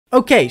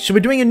Okay, so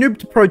we're doing a noob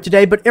to pro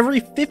today, but every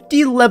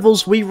 50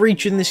 levels we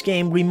reach in this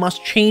game, we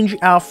must change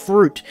our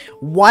fruit.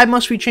 Why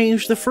must we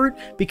change the fruit?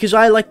 Because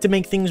I like to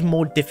make things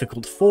more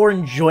difficult for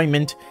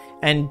enjoyment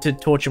and to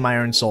torture my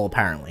own soul,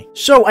 apparently.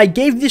 So I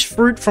gave this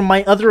fruit from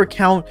my other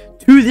account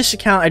to this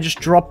account. I just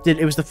dropped it.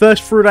 It was the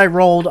first fruit I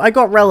rolled. I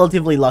got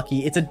relatively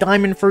lucky. It's a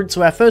diamond fruit,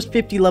 so our first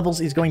 50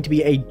 levels is going to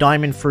be a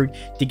diamond fruit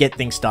to get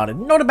things started.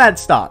 Not a bad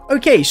start.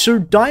 Okay, so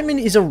diamond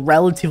is a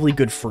relatively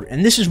good fruit,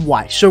 and this is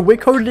why. So we're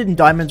coated in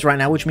diamonds right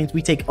now, which means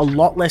we take a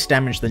lot less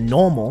damage than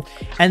normal,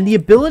 and the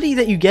ability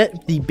that you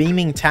get, the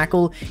beaming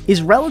tackle,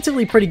 is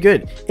relatively pretty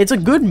good. It's a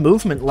good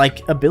movement,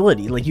 like,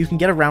 ability. Like, you can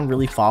get around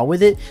really far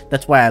with it.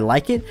 That's why I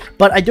like it.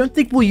 But I don't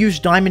think we'll use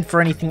diamond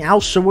for anything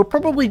else, so we're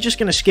probably just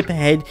going to skip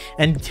ahead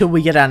until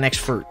we get our next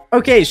fruit.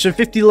 Okay, so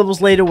 50 levels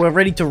later, we're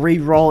ready to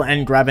re-roll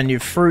and grab a new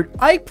fruit.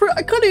 I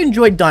kind of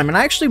enjoyed diamond.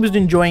 I actually was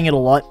enjoying it a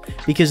lot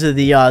because of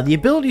the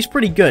ability is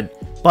pretty good.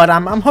 But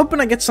I'm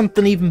hoping I get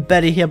something even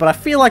better here, but I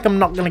feel like I'm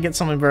not going to get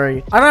something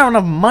very... I don't have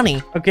enough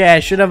money. Okay, I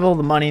should have all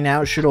the money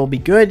now. It should all be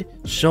good.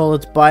 So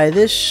let's buy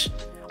this.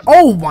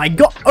 Oh my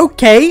god,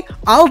 okay,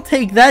 I'll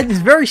take that. It's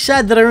very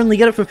sad that I only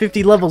get it for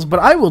 50 levels,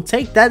 but I will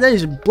take that. That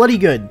is bloody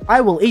good.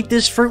 I will eat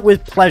this fruit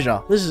with pleasure.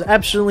 This is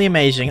absolutely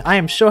amazing. I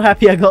am so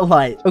happy I got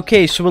light.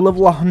 Okay, so we're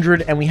level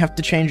 100 and we have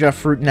to change our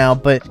fruit now,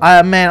 but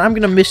man, I'm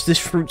gonna miss this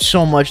fruit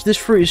so much. This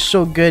fruit is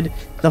so good.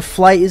 The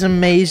flight is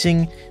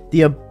amazing.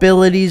 The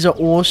abilities are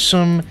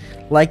awesome.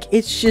 Like,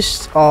 it's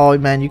just... Oh,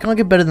 man, you can't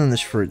get better than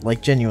this fruit.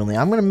 Like, genuinely.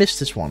 I'm gonna miss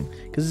this one.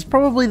 Because it's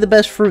probably the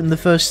best fruit in the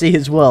first sea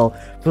as well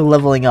for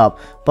leveling up.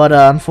 But,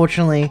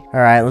 unfortunately...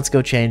 Alright, let's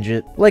go change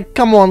it. Like,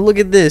 come on, look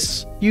at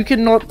this. You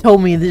cannot tell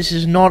me this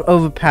is not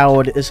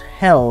overpowered as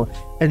hell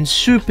and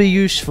super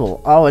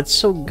useful. Oh, it's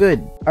so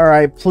good.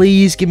 Alright,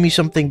 please give me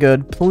something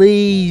good.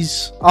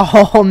 Please.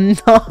 Oh,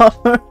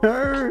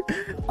 no.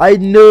 I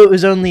knew it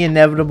was only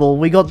inevitable.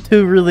 We got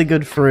two really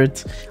good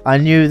fruits. I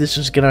knew this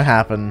was gonna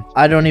happen.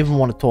 I don't even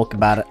want to talk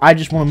about it. I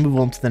just want to move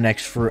on to the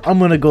next fruit. I'm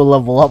gonna go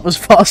level up as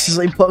fast as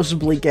I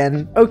possibly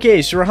can.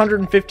 Okay, so we're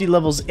 150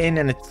 levels in,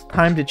 and it's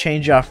time to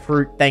change our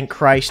fruit. Thank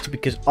Christ,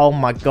 because oh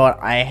my god,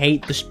 I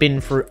hate the spin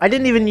fruit. I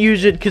didn't even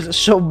use it because it's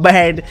so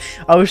bad.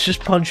 I was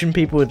just punching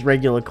people with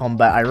regular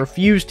combat. I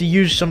refuse to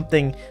use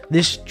something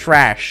this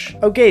trash.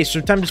 Okay, so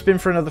time to spin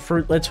for another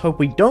fruit. Let's hope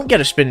we don't get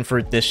a spin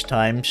fruit this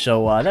time,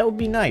 so that would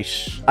be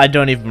nice. I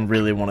don't even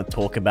really want to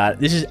talk about it.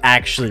 This is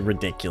actually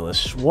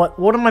ridiculous. What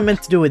am I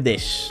meant to do with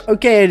this?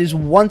 Okay, it is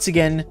once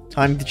again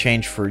time to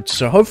change fruits,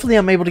 so hopefully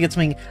I'm able to get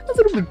something a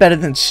little bit better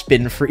than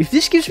spin fruit. If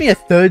this gives me a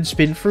third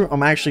spin fruit,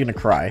 I'm actually gonna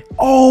cry.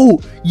 Oh,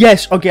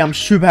 yes, okay, I'm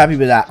super happy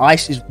with that.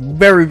 Ice is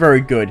very,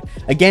 very good.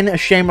 Again, a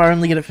shame I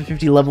only get it for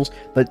 50 levels,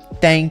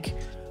 but thank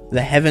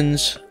the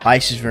heavens,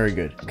 ice is very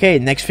good. Okay,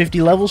 next 50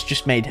 levels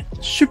just made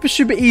super,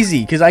 super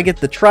easy because I get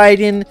the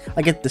trident,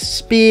 I get the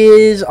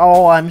spears.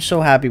 Oh, I'm so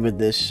happy with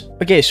this.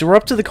 Okay, so we're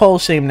up to the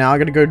Coliseum now. I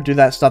gotta go do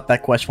that, start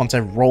that quest once I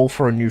roll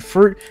for a new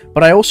fruit.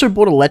 But I also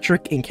bought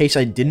electric in case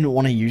I didn't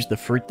want to use the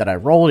fruit that I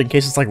rolled, in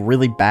case it's like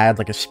really bad,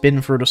 like a spin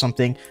fruit or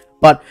something.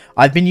 But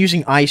I've been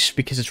using ice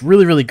because it's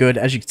really, really good.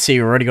 As you can see,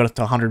 we already got it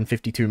to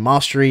 152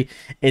 mastery.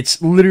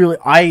 It's literally,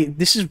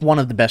 this is one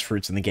of the best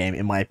fruits in the game,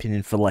 in my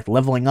opinion, for like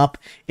leveling up.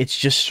 It's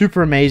just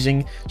super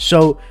amazing.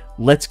 So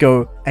let's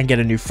go and get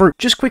a new fruit.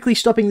 Just quickly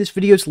stopping this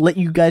video to let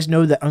you guys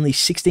know that only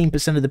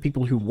 16% of the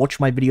people who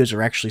watch my videos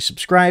are actually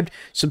subscribed.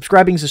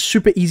 Subscribing is a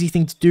super easy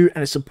thing to do,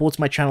 and it supports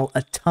my channel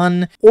a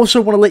ton.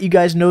 Also want to let you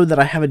guys know that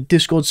I have a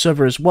Discord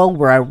server as well,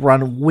 where I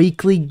run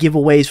weekly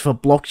giveaways for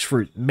Blox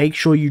fruit. Make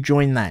sure you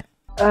join that.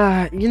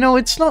 You know,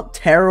 it's not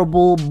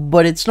terrible,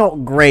 but it's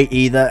not great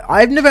either.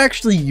 I've never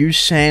actually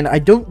used sand. I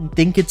don't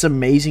think it's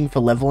amazing for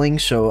leveling,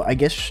 so I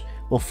guess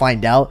we'll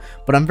find out.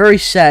 But I'm very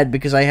sad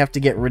because I have to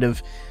get rid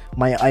of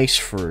my ice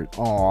fruit.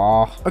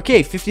 Aww.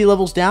 Okay, 50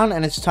 levels down,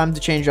 and it's time to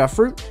change our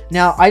fruit.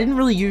 Now, I didn't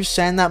really use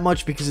sand that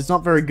much because it's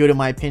not very good in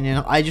my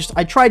opinion. I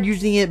tried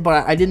using it,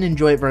 but I didn't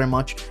enjoy it very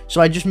much. So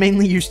I just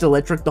mainly used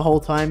electric the whole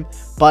time.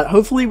 But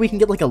hopefully we can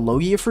get like a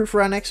Logia fruit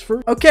for our next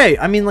fruit. Okay,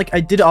 I mean, like, I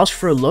did ask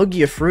for a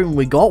Logia fruit and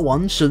we got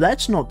one, so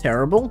that's not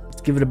terrible.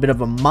 Let's give it a bit of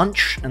a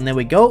munch, and there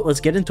we go. Let's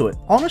get into it.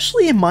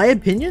 Honestly, in my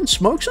opinion,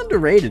 smoke's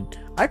underrated.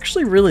 I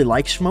actually really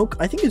like smoke.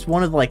 I think it's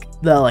one of like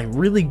the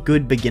really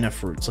good beginner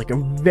fruits, like a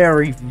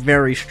very,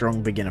 very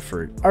strong beginner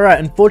fruit. All right,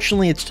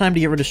 unfortunately, it's time to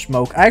get rid of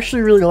smoke. I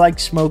actually really like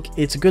smoke.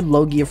 It's a good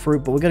Logia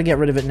fruit, but we're gonna get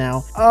rid of it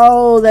now.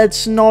 Oh,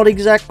 that's not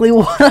exactly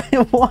what I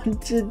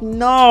wanted.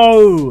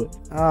 No.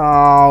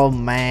 Oh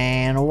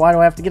man, why do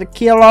I have to get a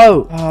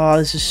kilo? Oh,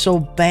 this is so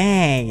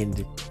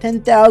bad.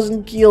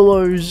 10,000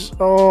 kilos.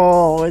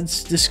 Oh,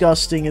 it's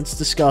disgusting. It's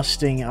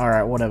disgusting. All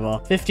right,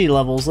 whatever. 50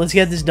 levels. Let's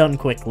get this done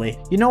quickly.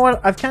 You know what?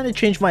 I've kind of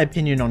changed my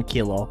opinion on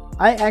Kilo.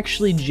 I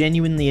actually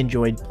genuinely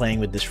enjoyed playing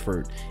with this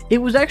fruit. It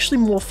was actually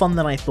more fun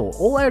than I thought.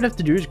 All I would have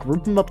to do is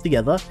group them up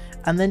together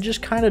and then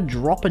just kind of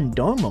drop and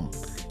dome them.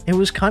 It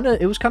was kind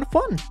of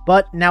fun.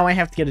 But now I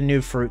have to get a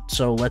new fruit,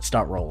 so let's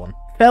start rolling.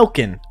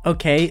 Falcon.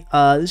 Okay,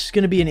 this is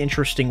going to be an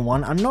interesting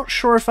one. I'm not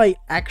sure if I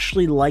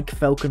actually like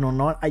Falcon or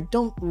not. I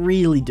don't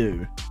really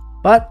do.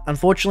 But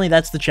unfortunately,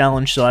 that's the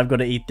challenge, so I've got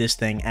to eat this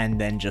thing and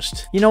then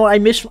just... You know what? I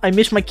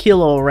miss my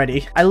kilo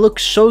already. I look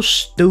so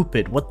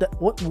stupid.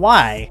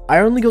 Why? I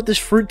only got this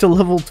fruit to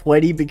level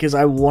 20 because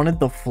I wanted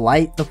the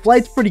flight. The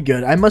flight's pretty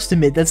good. I must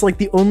admit, that's like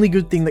the only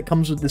good thing that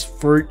comes with this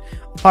fruit,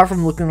 apart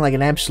from looking like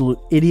an absolute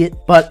idiot.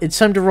 But it's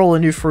time to roll a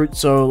new fruit,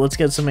 so let's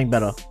get something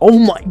better. Oh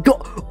my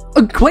god!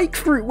 A quake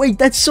fruit! Wait,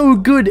 that's so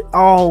good!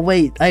 Oh,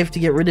 wait. I have to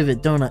get rid of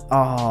it, don't I?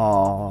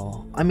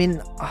 Oh... I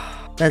mean...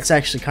 That's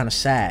actually kind of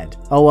sad.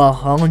 Oh well,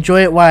 I'll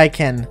enjoy it while I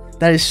can.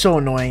 That is so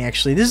annoying,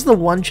 actually. This is the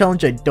one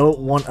challenge I don't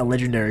want a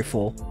legendary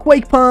for.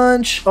 Quake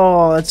Punch!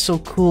 Oh, that's so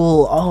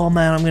cool. Oh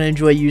man, I'm gonna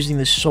enjoy using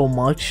this so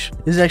much.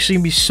 This is actually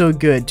gonna be so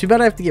good. Too bad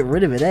I have to get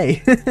rid of it,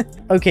 eh?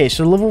 Okay,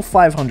 so level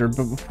 500,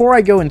 but before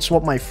I go and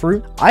swap my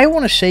fruit, I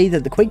want to say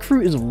that the Quake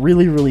Fruit is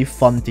really, really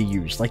fun to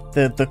use. Like,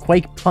 the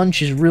Quake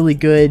Punch is really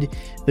good,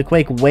 the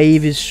Quake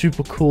Wave is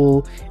super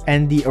cool,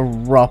 and the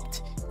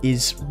Erupt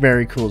is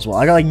very cool as well.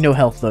 I got like no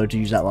health though to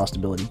use that last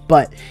ability,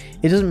 but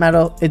it doesn't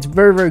matter. It's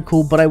very, very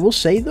cool. But I will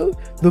say though,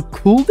 the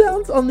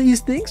cooldowns on these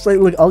things, like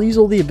look, I'll use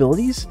all the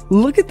abilities.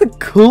 Look at the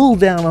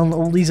cooldown on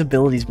all these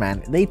abilities,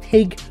 man. They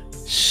take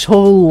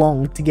so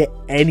long to get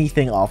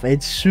anything off.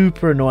 It's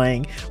super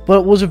annoying, but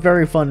it was a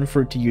very fun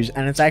fruit to use,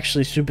 and it's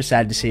actually super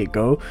sad to see it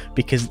go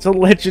because it's a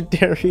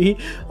legendary.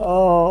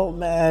 Oh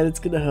man, it's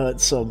gonna hurt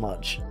so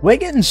much. We're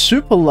getting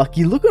super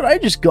lucky. Look what I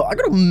just got. I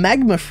got a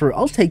magma fruit.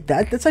 I'll take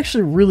that. That's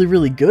actually really,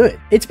 really good.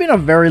 It's been a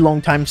very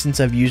long time since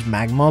I've used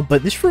magma,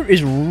 but this fruit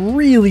is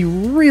really,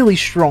 really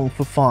strong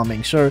for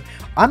farming, so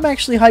I'm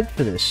actually hyped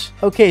for this.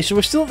 Okay, so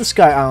we're still at the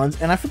Sky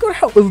Islands, and I forgot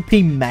how OP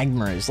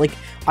magma is. Like,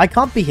 I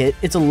can't be hit.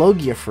 It's a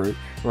Logia fruit,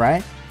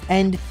 right?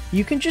 And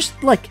you can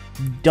just, like,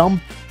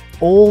 dump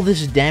all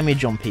this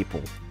damage on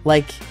people.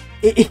 Like,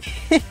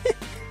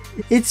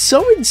 it's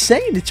so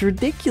insane. It's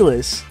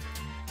ridiculous,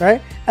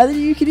 right? And then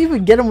you can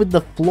even get them with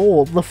the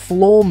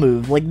floor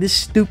move, like this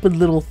stupid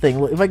little thing.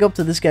 Look, if I go up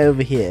to this guy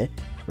over here,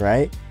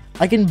 right?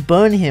 I can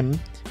burn him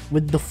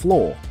with the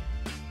floor.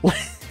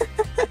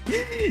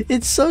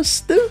 It's so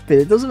stupid.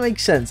 It doesn't make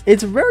sense.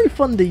 It's very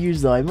fun to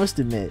use though, I must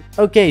admit.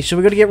 Okay, so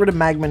we're gonna get rid of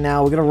magma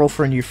now. We're gonna roll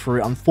for a new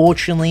fruit.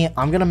 Unfortunately,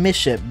 I'm gonna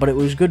miss it, but it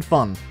was good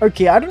fun.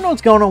 Okay, I don't know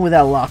what's going on with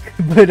our luck,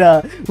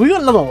 but we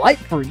got another light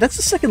fruit. That's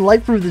the second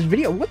light fruit of this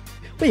video. What?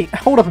 Wait,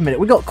 hold up a minute.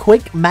 We got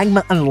Quake,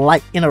 Magma, and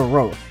Light in a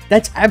row.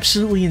 That's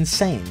absolutely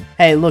insane.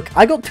 Hey, look,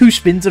 I got 2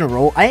 spins in a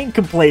row. I ain't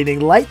complaining.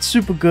 Light's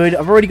super good.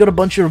 I've already got a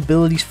bunch of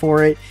abilities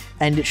for it,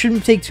 and it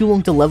shouldn't take too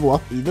long to level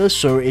up either,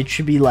 so it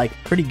should be, like,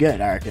 pretty good,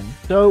 I reckon.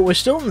 So, we're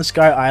still in the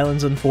Sky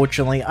Islands,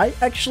 unfortunately. I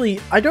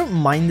don't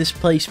mind this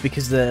place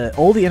because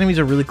all the enemies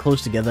are really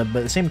close together, but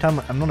at the same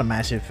time, I'm not a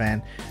massive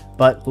fan.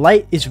 But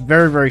Light is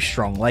very, very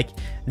strong. Like,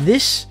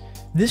 this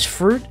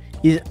fruit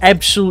is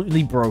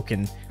absolutely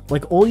broken.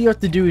 Like, all you have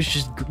to do is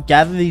just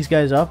gather these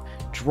guys up,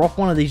 drop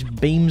one of these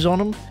beams on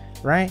them,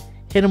 right?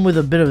 Hit them with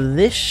a bit of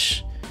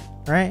this,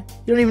 right?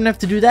 You don't even have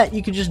to do that.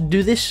 You can just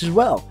do this as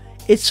well.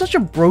 It's such a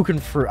broken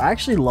fruit. I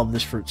actually love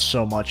this fruit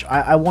so much.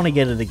 I want to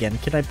get it again.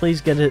 Can I please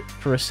get it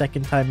for a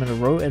second time in a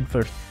row and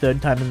for a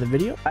third time in the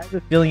video? I have a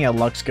feeling our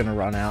luck's going to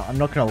run out. I'm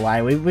not going to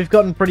lie. We've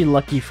gotten pretty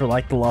lucky for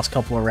like the last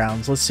couple of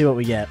rounds. Let's see what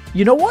we get.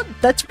 You know what?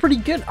 That's pretty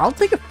good. I'll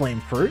take a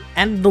flame fruit.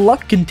 And the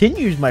luck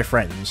continues, my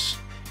friends.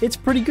 It's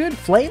pretty good.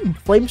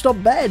 Flame's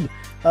not bad.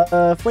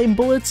 Flame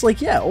bullets,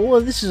 like, yeah, all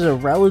of this is a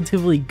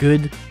relatively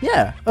good,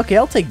 yeah, okay,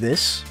 I'll take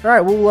this.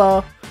 Alright,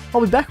 well,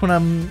 I'll be back when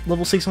I'm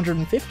level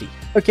 650.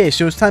 Okay,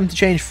 so it's time to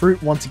change fruit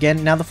once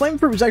again. Now, the flame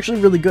fruit was actually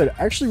really good.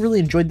 I actually really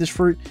enjoyed this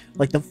fruit,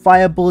 like the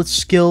fire bullet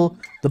skill,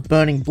 the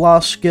burning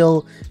blast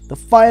skill, the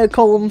fire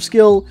column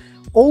skill,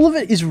 all of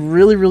it is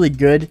really, really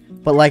good.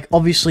 But, like,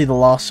 obviously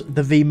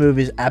the V move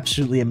is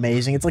absolutely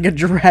amazing. It's like a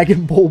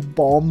Dragon Ball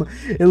bomb.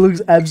 It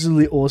looks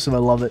absolutely awesome. I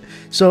love it.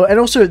 So, and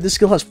also, this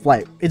skill has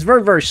flight. It's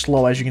very, very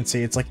slow, as you can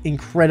see. It's, like,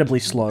 incredibly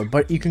slow.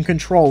 But you can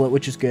control it,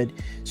 which is good.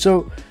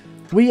 So,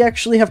 we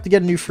actually have to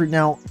get a new fruit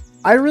now.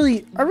 I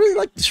really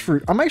like this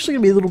fruit. I'm actually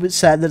going to be a little bit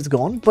sad that it's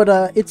gone.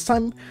 But, it's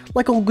time,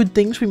 like all good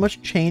things, we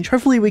must change.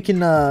 Hopefully, we can,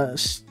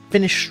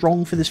 finish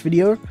strong for this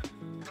video.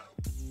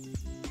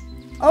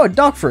 Oh, a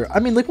dark fruit.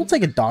 I mean, like, we'll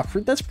take a dark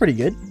fruit. That's pretty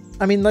good.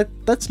 I mean,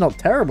 that's not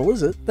terrible,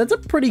 is it? That's a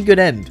pretty good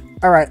end.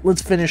 Alright,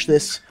 let's finish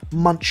this.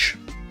 Munch.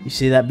 You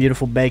see that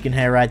beautiful bacon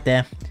hair right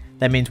there?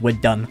 That means we're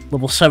done.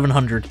 Level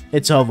 700.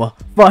 It's over.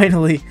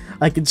 Finally,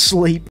 I can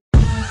sleep.